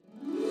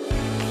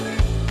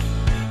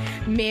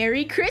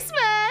Merry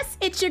Christmas!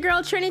 It's your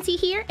girl Trinity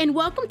here, and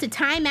welcome to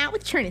Time Out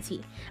with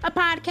Trinity, a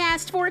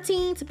podcast for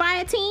teens by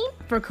a teen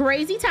for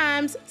crazy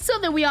times so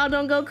that we all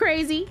don't go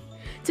crazy.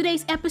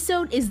 Today's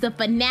episode is the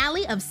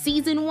finale of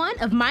season 1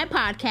 of my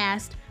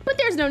podcast, but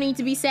there's no need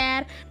to be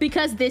sad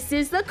because this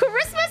is the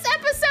Christmas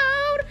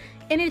episode,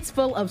 and it's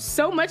full of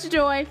so much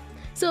joy.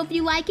 So if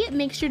you like it,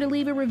 make sure to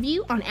leave a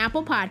review on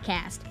Apple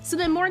Podcast so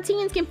that more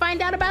teens can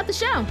find out about the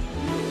show.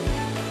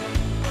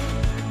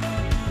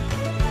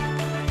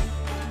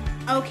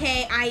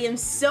 Okay, I am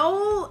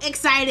so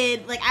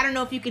excited. I don't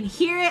know if you can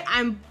hear it.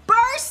 I'm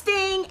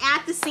bursting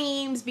at the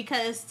seams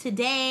because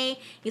today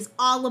is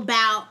all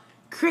about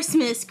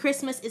Christmas.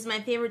 Christmas is my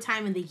favorite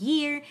time of the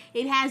year.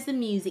 It has the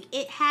music,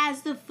 it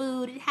has the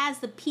food, it has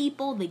the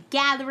people, the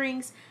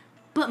gatherings,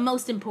 but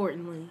most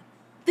importantly,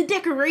 the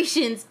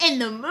decorations and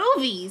the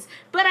movies.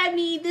 But I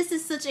mean, this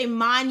is such a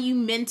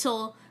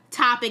monumental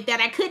topic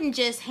that I couldn't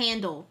just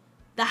handle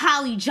the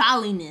holly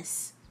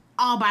jolliness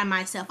all by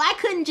myself. I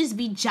couldn't just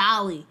be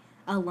jolly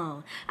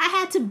alone. I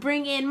had to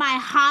bring in my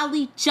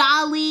holly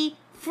jolly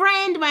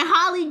friend, my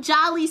holly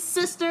jolly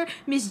sister,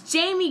 Miss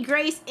Jamie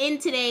Grace, in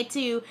today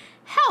to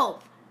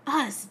help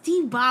us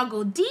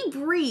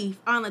debrief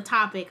on the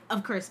topic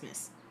of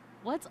Christmas.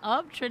 What's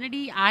up,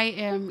 Trinity? I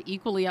am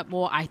equally up.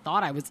 Well, I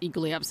thought I was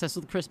equally obsessed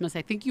with Christmas.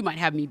 I think you might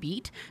have me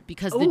beat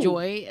because the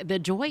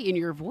joy in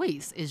your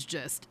voice is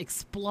just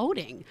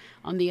exploding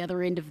on the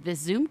other end of this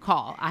Zoom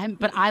call.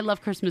 But I love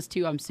Christmas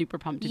too. I'm super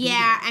pumped to be here.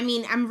 Yeah, I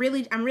mean, I'm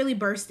really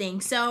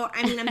bursting. So,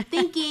 I mean, I'm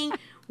thinking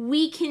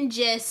we can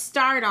just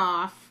start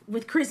off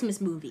with Christmas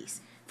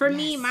movies. For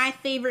me, my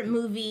favorite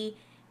movie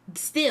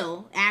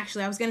still,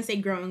 actually, I was going to say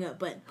growing up,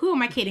 but who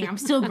am I kidding? I'm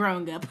still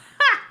growing up.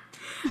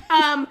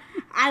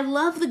 I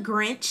love The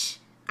Grinch.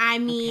 I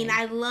mean,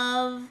 I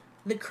love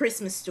The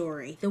Christmas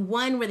Story. The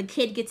one where the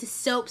kid gets his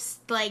soaps,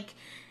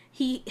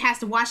 he has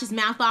to wash his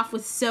mouth off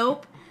with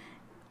soap.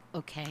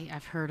 Okay,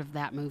 I've heard of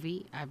that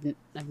movie.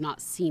 I've not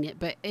seen it,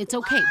 but it's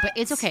okay. What? But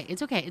it's okay.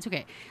 It's okay. It's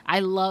okay. I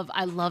love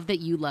that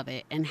you love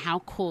it. And how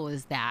cool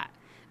is that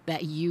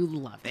you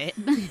love it?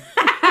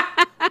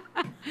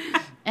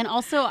 And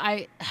also,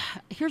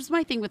 here's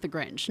my thing with The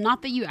Grinch.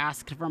 Not that you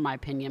asked for my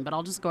opinion, but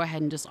I'll just go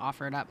ahead and just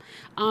offer it up.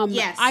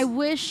 Yes. I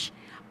wish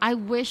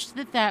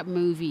that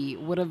movie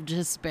would have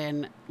just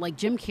been,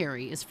 Jim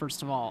Carrey is,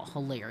 first of all,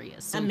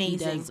 hilarious. So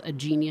amazing. He does a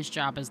genius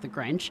job as the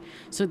Grinch.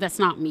 So that's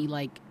not me,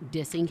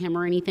 dissing him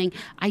or anything.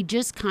 I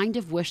just kind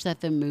of wish that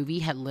the movie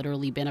had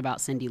literally been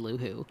about Cindy Lou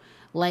Who.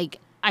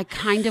 I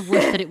kind of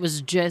wish that it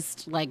was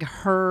just,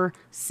 her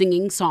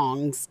singing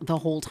songs the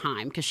whole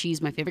time because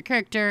she's my favorite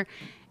character.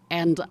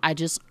 And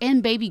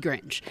Baby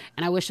Grinch.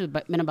 And I wish it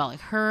had been about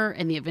her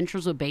and the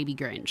adventures of Baby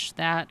Grinch.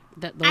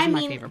 Those are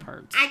my favorite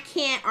parts. I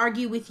can't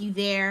argue with you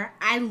there.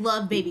 I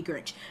love Baby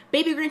Grinch.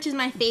 Baby Grinch is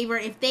my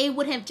favorite. If they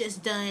would have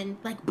just done,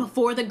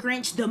 Before the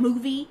Grinch, the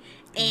movie,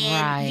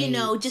 and,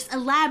 just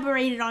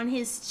elaborated on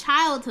his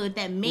childhood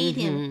that made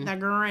him the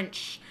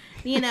Grinch,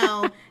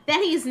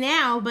 that he is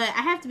now. But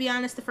I have to be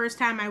honest, the first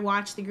time I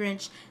watched the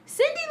Grinch,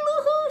 Cindy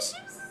Lou Who,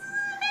 she was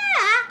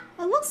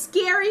a little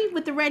scary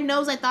with the red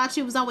nose. I thought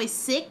she was always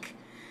sick.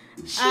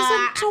 She's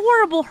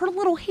adorable. Her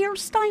little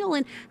hairstyle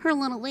and her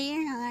little,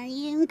 where are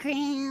you,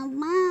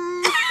 Grandma?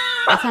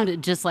 I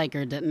sounded just like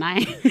her, didn't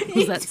I?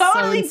 Was that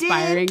totally so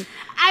inspiring? Did.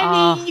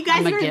 I mean, you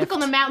guys are look on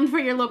the mountain for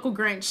your local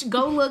Grinch.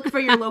 Go look for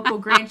your local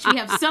Grinch. We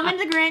have summoned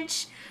the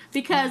Grinch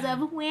because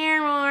of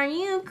Where Are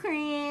You,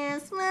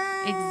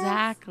 Christmas?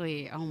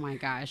 Exactly. Oh my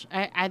gosh.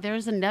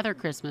 There's another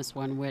Christmas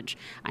one, which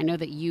I know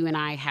that you and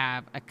I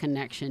have a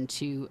connection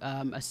to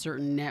a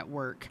certain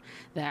network,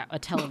 a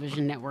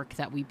television network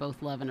that we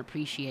both love and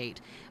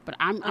appreciate. But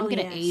I'm going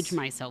to age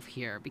myself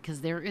here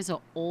because there is an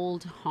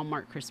old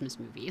Hallmark Christmas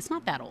movie. It's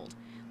not that old,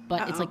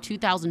 but it's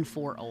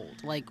 2004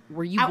 old.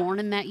 Were you born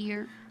in that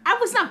year? I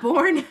was not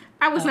born.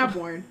 I was not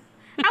born.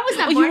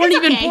 You weren't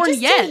even born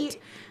yet.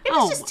 It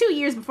was just 2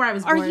 years before I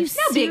was born. Are you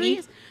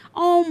serious? Biggie.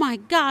 Oh my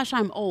gosh,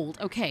 I'm old.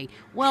 Okay.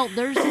 Well,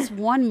 there's this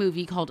one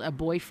movie called A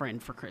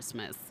Boyfriend for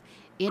Christmas.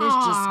 It is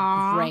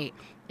just great.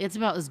 It's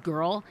about this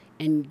girl,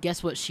 and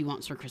guess what she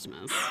wants for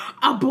Christmas?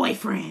 A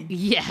boyfriend.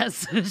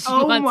 Yes. She wants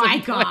a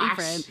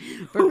boyfriend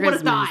for Who would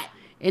have Christmas. thought?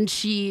 And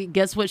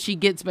guess what she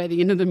gets by the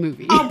end of the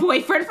movie? A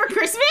boyfriend for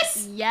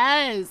Christmas?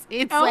 Yes.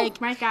 It's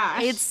my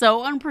gosh. It's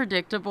so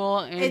unpredictable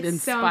and inspiring.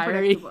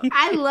 So unpredictable.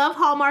 I love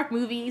Hallmark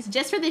movies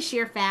just for the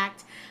sheer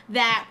fact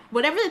that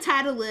whatever the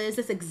title is,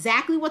 that's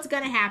exactly what's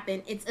going to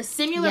happen. It's a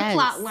similar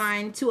plot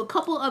line to a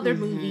couple other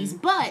movies,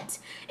 but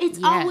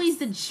it's always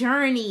the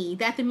journey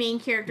that the main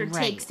character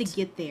takes to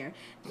get there.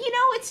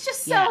 It's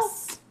just so,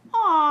 aww.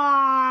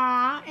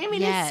 I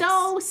mean, it's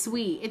so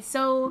sweet. It's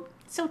so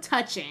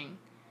touching.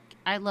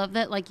 I love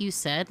that, like you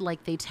said,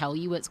 they tell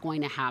you what's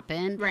going to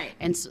happen. Right.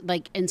 And so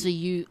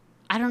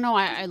I don't know.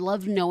 I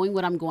love knowing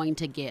what I'm going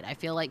to get. I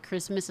feel like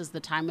Christmas is the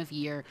time of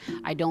year.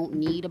 I don't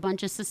need a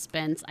bunch of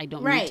suspense. I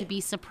don't need to be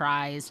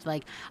surprised.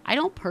 Like, I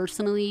don't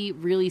personally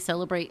really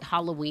celebrate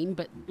Halloween,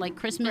 but like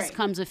Christmas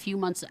comes a few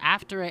months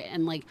after it,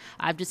 and like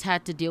I've just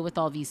had to deal with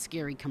all these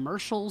scary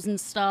commercials and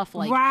stuff.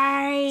 Like,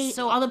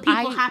 so all the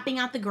people hopping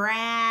out the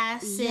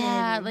grass.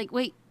 Yeah, and... like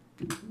wait,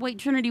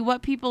 Trinity,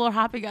 what people are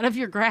hopping out of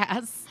your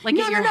grass? Like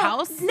at your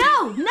house?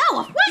 No,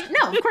 what?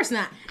 No, of course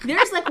not.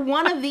 There's like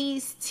one of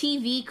these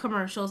TV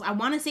commercials. I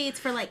want to say it's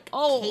for like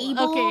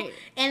cable.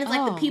 And it's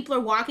like the people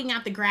are walking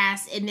out the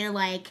grass and they're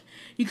like,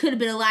 you could have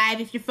been alive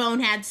if your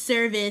phone had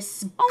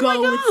service.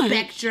 Go with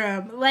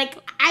Spectrum. Like,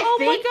 I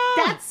think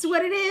that's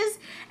what it is.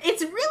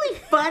 It's really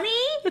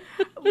funny,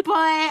 but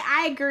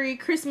I agree.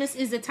 Christmas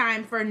is a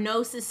time for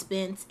no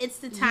suspense. It's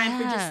the time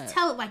for just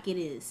tell it like it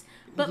is.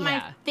 But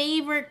my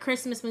favorite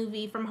Christmas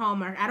movie from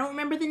Hallmark, I don't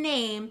remember the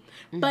name,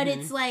 but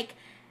it's like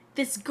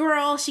this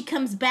girl, she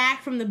comes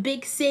back from the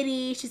big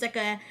city. She's like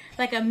a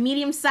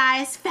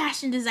medium-sized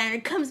fashion designer,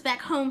 comes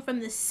back home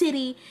from the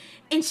city,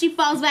 and she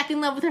falls back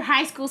in love with her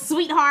high school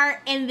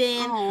sweetheart. And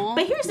then,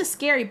 but here's the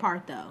scary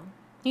part, though.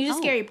 Here's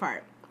the scary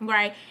part,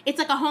 right? It's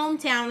like a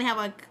hometown. They have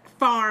like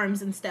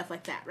farms and stuff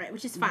like that, right?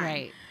 Which is fine.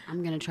 Right.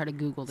 I'm going to try to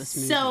Google this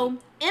movie. So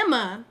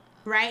Emma,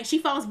 right? She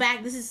falls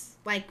back. This is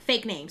like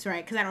fake names,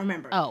 right? Because I don't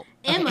remember.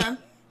 Emma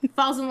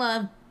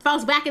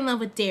falls back in love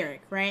with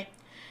Derek, right?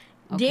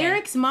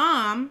 Derek's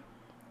mom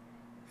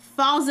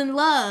falls in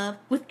love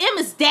with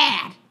Emma's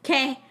dad.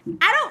 Okay,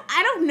 I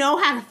don't know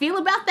how to feel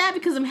about that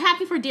because I'm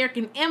happy for Derek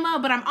and Emma,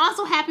 but I'm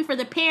also happy for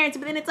the parents.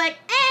 But then it's like,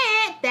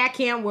 that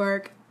can't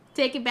work.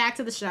 Take it back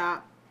to the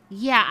shop.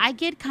 Yeah, I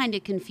get kind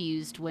of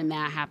confused when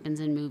that happens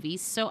in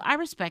movies, so I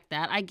respect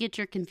that. I get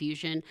your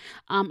confusion.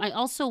 I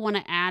also want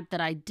to add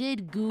that I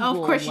did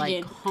Google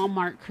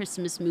Hallmark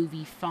Christmas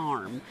movie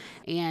farm,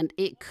 and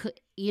it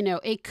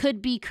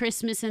could be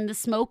Christmas in the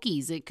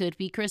Smokies, it could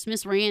be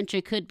Christmas Ranch,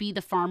 it could be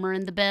The Farmer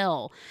and the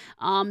Belle.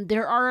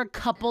 There are a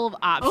couple of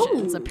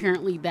options.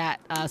 Apparently,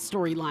 that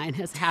storyline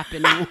has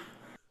happened.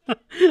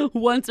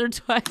 Once or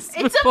twice.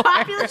 It's a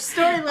popular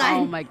storyline.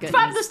 Oh my goodness.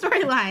 Popular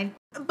storyline.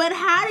 But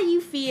how do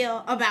you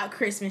feel about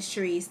Christmas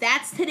trees?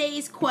 That's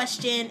today's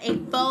question. A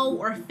faux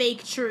or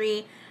fake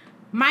tree.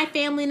 My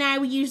family and I,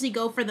 we usually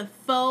go for the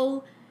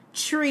faux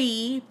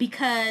tree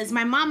because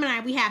my mom and I,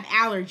 we have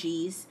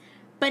allergies.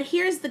 But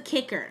here's the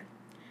kicker.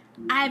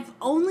 I've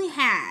only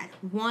had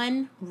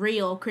one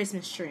real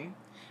Christmas tree.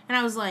 And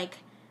I was like,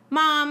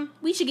 Mom,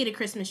 we should get a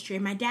Christmas tree.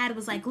 My dad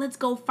was like, let's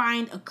go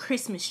find a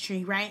Christmas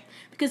tree, right?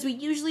 Because we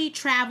usually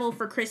travel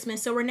for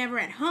Christmas, so we're never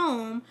at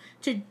home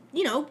to,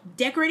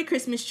 decorate a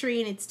Christmas tree,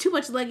 and it's too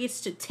much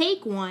luggage to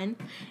take one.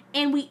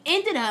 And we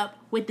ended up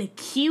with the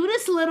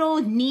cutest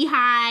little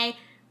knee-high,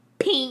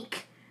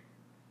 pink,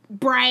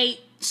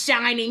 bright,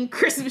 shining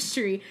Christmas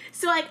tree.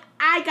 So,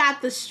 I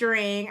got the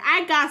string,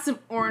 I got some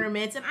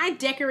ornaments, and I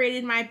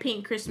decorated my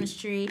pink Christmas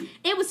tree.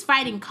 It was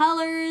fighting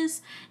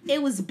colors.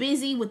 It was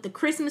busy with the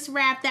Christmas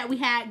wrap that we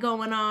had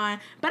going on.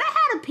 But I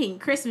had a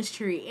pink Christmas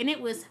tree, and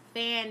it was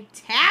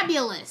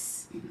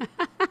fantabulous.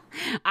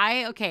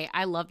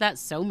 I love that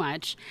so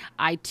much.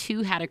 I,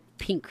 too, had a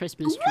pink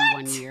Christmas tree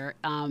one year.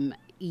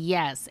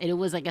 Yes, it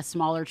was like a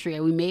smaller tree.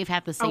 We may have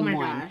had the same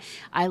one. Gosh.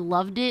 I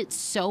loved it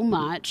so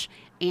much.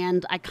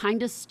 And I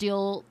kind of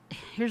still,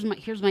 here's my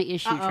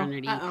issue,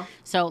 Trinity.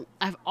 So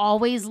I've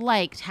always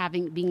liked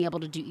being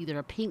able to do either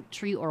a pink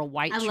tree or a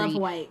white tree. I love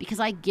white. Because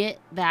I get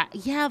that,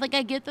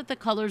 I get that the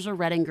colors are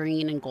red and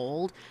green and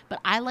gold, but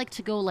I like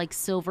to go like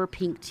silver,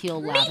 pink,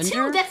 teal, lavender. Me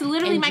too. That's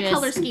literally my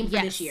color scheme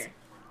for this year.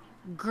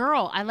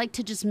 Girl, I like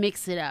to just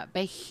mix it up.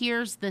 But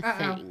here's the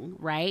thing,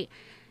 right?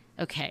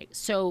 Okay,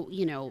 so,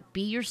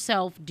 be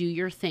yourself, do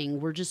your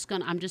thing.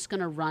 I'm just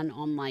gonna run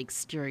on like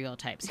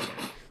stereotypes here.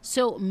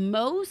 So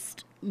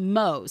most,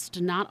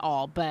 not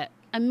all, but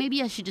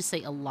maybe I should just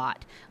say a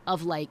lot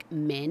of like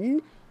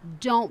men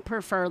don't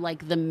prefer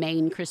like the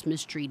main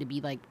Christmas tree to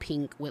be like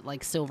pink with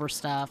like silver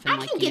stuff.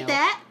 And I can get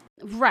that.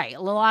 Right.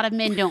 A lot of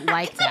men don't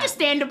like it's that. It's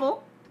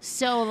understandable.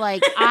 So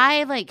like,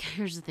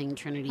 here's the thing,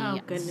 Trinity. Oh,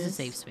 goodness. This is a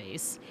safe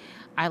space.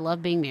 I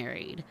love being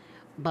married,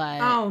 but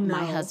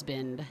my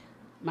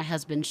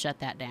husband shut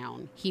that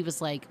down. He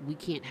was like, we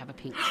can't have a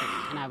pink tree.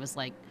 And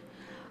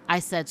I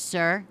said,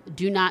 sir,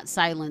 do not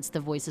silence the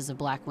voices of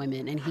black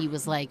women. And he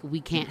was like, we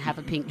can't have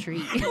a pink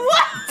tree.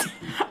 What?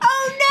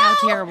 Oh no! How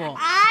terrible!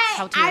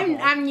 How terrible!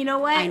 I'm. You know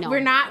what? I know. We're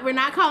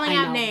not calling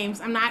out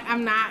names. I'm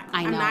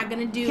not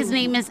gonna do. His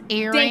name is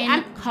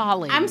Aaron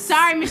Collins. I'm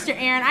sorry, Mr.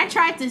 Aaron. I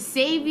tried to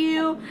save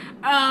you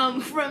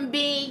from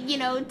being,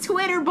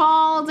 Twitter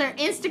bald or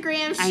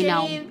Instagram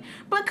shaved.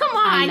 But come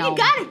on, you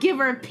gotta give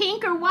her a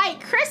pink or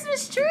white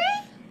Christmas tree.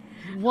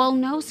 Well,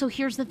 no. So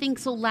here's the thing.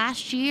 So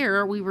last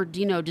year we were,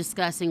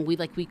 discussing. We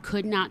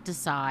could not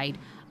decide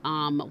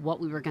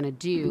what we were gonna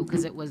do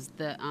because it was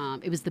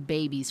the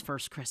baby's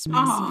first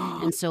Christmas,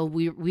 and so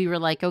we were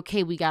like,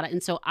 okay, we got it.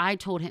 And so I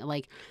told him,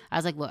 I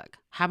was like, look,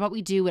 how about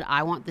we do what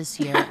I want this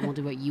year, and we'll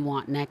do what you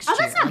want next year.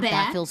 That's not bad.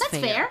 That feels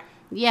fair.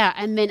 Yeah,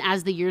 and then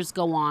as the years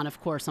go on,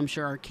 of course, I'm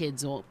sure our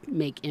kids will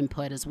make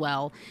input as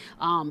well.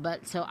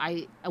 But so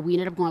we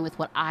ended up going with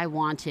what I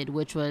wanted,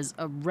 which was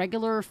a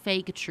regular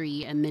fake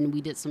tree, and then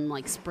we did some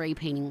like spray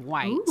painting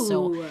white. Ooh.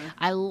 So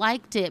I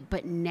liked it,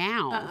 but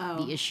now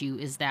Uh-oh. the issue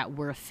is that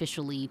we're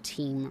officially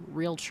team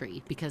real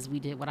tree because we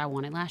did what I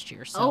wanted last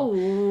year.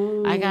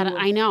 So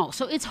I know.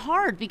 So it's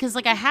hard because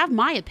like I have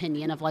my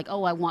opinion of like,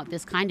 oh, I want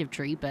this kind of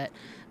tree, but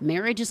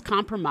marriage is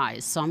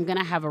compromise. So I'm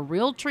gonna have a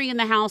real tree in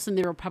the house, and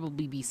there will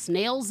probably be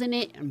snails in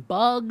it and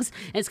bugs,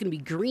 and it's gonna be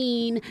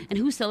green. And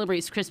who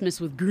celebrates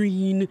Christmas with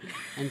green?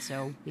 And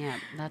so yeah,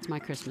 that's my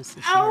Christmas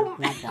this year. Womp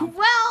womp.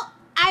 Well,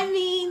 I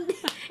mean,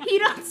 you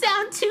don't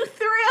sound too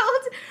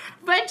thrilled,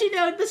 but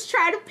just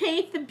try to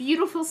paint the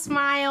beautiful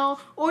smile,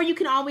 or you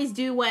can always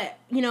do what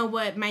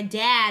my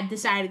dad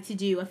decided to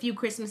do a few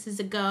Christmases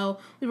ago.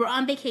 We were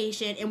on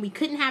vacation and we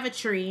couldn't have a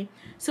tree,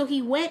 so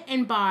he went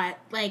and bought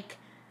like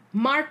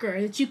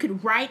marker that you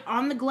could write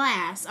on the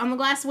glass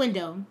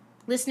window.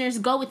 Listeners,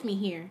 go with me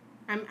here.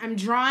 I'm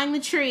drawing the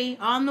tree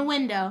on the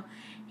window.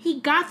 He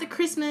got the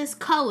Christmas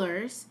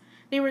colors.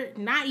 They were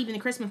not even the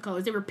Christmas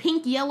colors. They were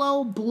pink,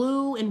 yellow,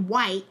 blue, and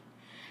white.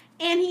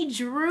 And he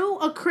drew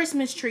a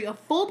Christmas tree, a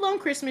full-blown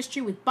Christmas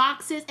tree with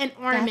boxes and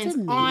ornaments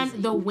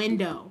on the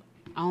window.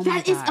 Oh my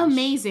That is gosh.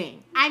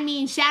 amazing. I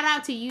mean, shout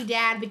out to you,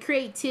 Dad. The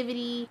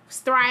creativity was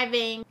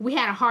thriving. We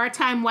had a hard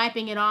time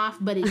wiping it off,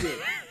 but it did.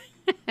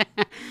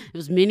 It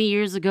was many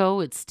years ago.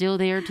 It's still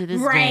there to this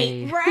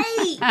day.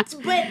 Right.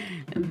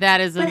 But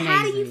That is amazing. But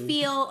how do you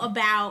feel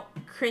about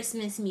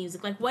Christmas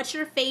music? Like, what's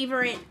your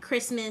favorite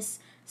Christmas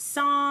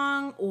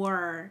song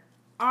or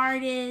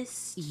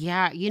artist?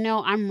 Yeah,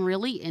 I'm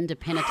really into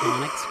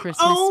Pentatonix Christmas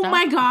Oh stuff.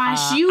 my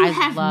gosh, you I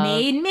have love-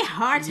 made me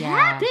heart Yeah.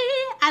 happy.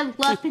 I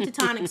love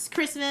Pentatonix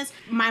Christmas.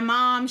 My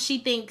mom, she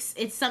thinks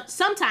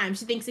sometimes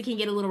she thinks it can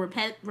get a little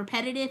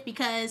repetitive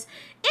because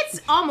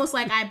it's almost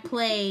like I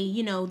play,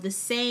 the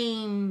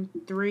same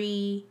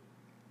 3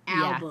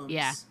 albums.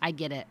 Yeah, I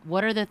get it.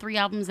 What are the 3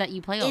 albums that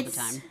you play all the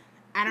time?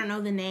 I don't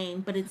know the name,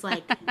 but it's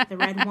like the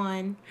red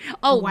one.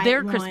 Oh, the white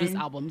they're Christmas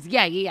one. albums.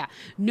 Yeah.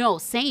 No,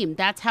 same.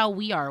 That's how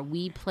we are.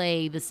 We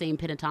play the same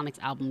Pentatonix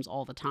albums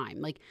all the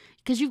time. Like,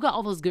 because you've got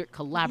all those good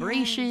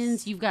collaborations.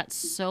 Yes. You've got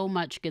so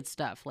much good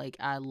stuff. Like,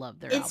 I love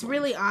their It's albums.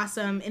 really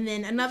awesome. And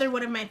then another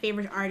one of my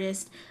favorite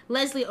artists,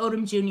 Leslie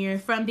Odom Jr.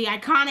 from the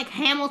iconic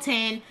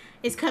Hamilton,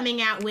 is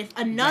coming out with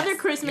another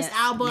Christmas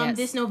album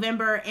this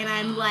November. And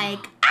I'm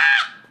like,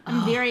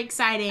 I'm very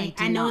excited.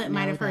 I know it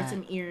might have hurt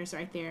some ears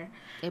right there.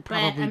 It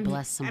probably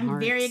blessed some hearts. I'm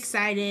very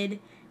excited.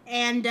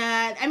 And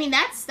I mean,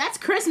 that's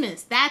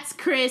Christmas. That's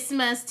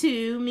Christmas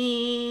to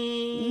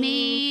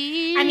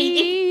me. I mean,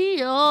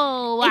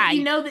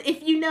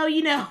 if you know,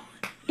 you know.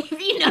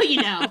 If you know,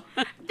 you know.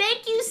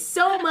 Thank you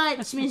so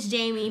much, Miss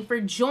Jamie, for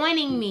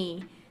joining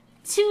me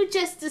to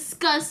just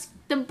discuss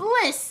the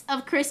bliss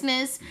of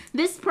Christmas.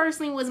 This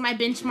personally was my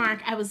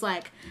benchmark. I was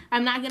like,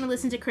 I'm not going to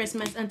listen to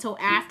Christmas until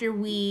after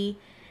we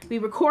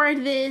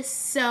record this.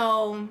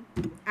 So,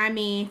 I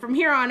mean, from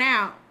here on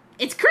out,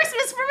 it's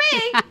Christmas for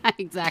me.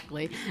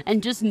 Exactly.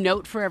 And just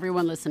note for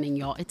everyone listening,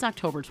 y'all, it's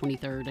October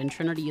 23rd and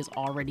Trinity is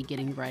already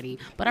getting ready.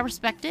 But I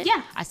respect it.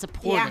 Yeah. I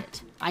support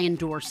it. I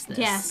endorse this.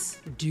 Yes.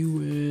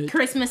 Do it.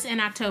 Christmas in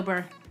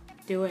October.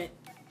 Do it.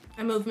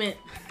 A movement.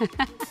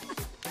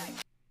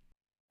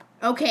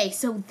 Okay,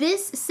 so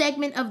this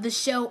segment of the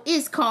show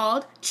is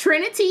called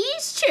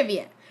Trinity's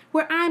Trivia,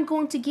 where I'm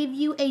going to give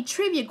you a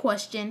trivia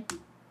question,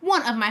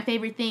 one of my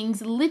favorite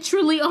things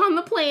literally on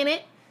the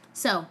planet.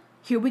 So,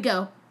 here we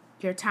go.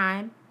 Your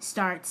time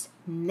starts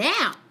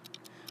now.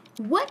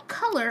 What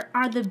color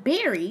are the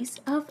berries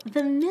of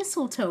the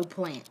mistletoe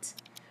plant?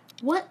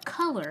 What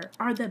color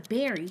are the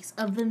berries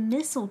of the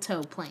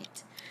mistletoe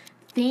plant?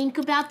 Think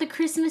about the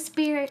Christmas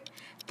spirit.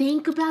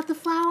 Think about the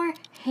flower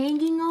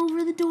hanging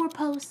over the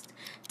doorpost.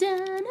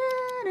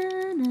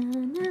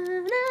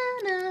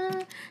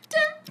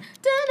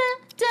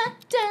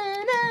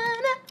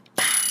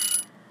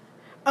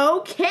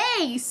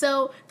 Okay,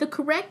 so the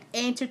correct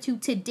answer to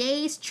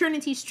today's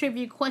Trinity's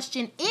Trivia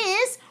question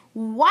is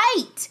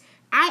white.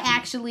 I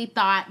actually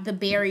thought the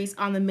berries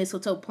on the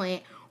mistletoe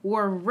plant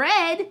were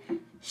red.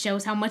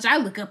 Shows how much I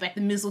look up at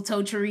the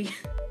mistletoe tree.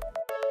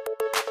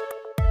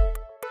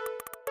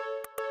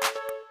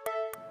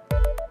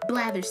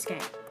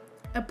 Blatherskite.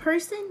 A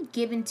person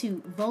given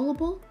to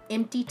voluble,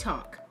 empty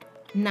talk.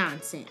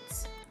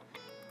 Nonsense.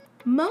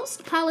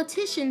 Most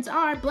politicians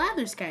are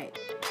blatherskite.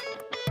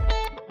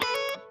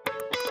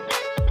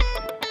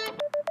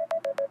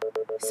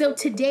 So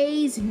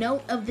today's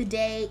note of the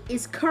day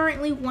is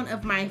currently one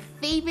of my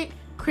favorite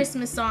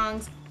Christmas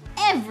songs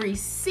every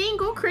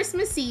single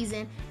Christmas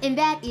season, and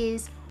that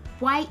is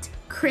White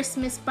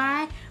Christmas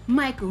by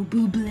Michael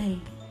Bublé.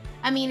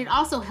 I mean, it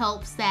also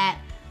helps that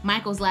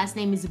Michael's last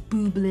name is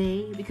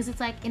Bublé because it's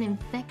like an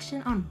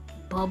infection on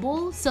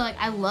bubbles. So like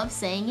I love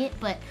saying it,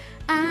 but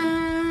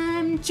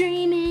I'm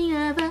dreaming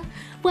of a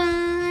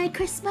white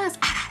Christmas.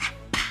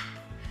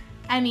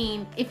 I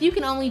mean, if you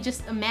can only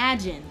just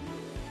imagine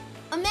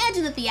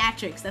the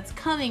theatrics that's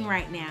coming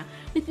right now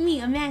with me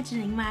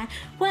imagining my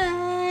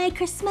white Merry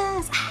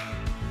Christmas.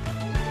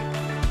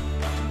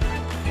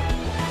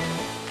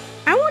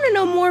 I want to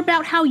know more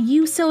about how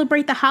you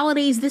celebrate the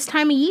holidays this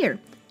time of year.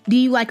 Do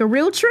you like a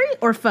real tree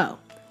or faux?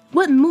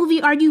 What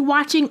movie are you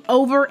watching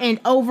over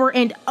and over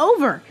and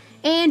over?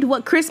 And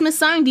what Christmas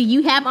song do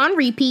you have on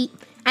repeat?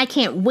 I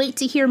can't wait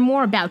to hear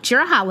more about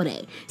your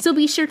holiday, so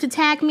be sure to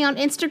tag me on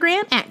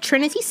Instagram at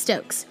Trinity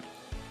Stokes.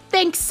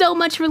 Thanks so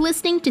much for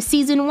listening to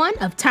Season 1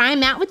 of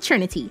Time Out with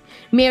Trinity.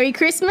 Merry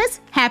Christmas,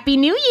 Happy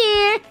New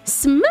Year,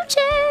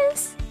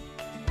 smooches!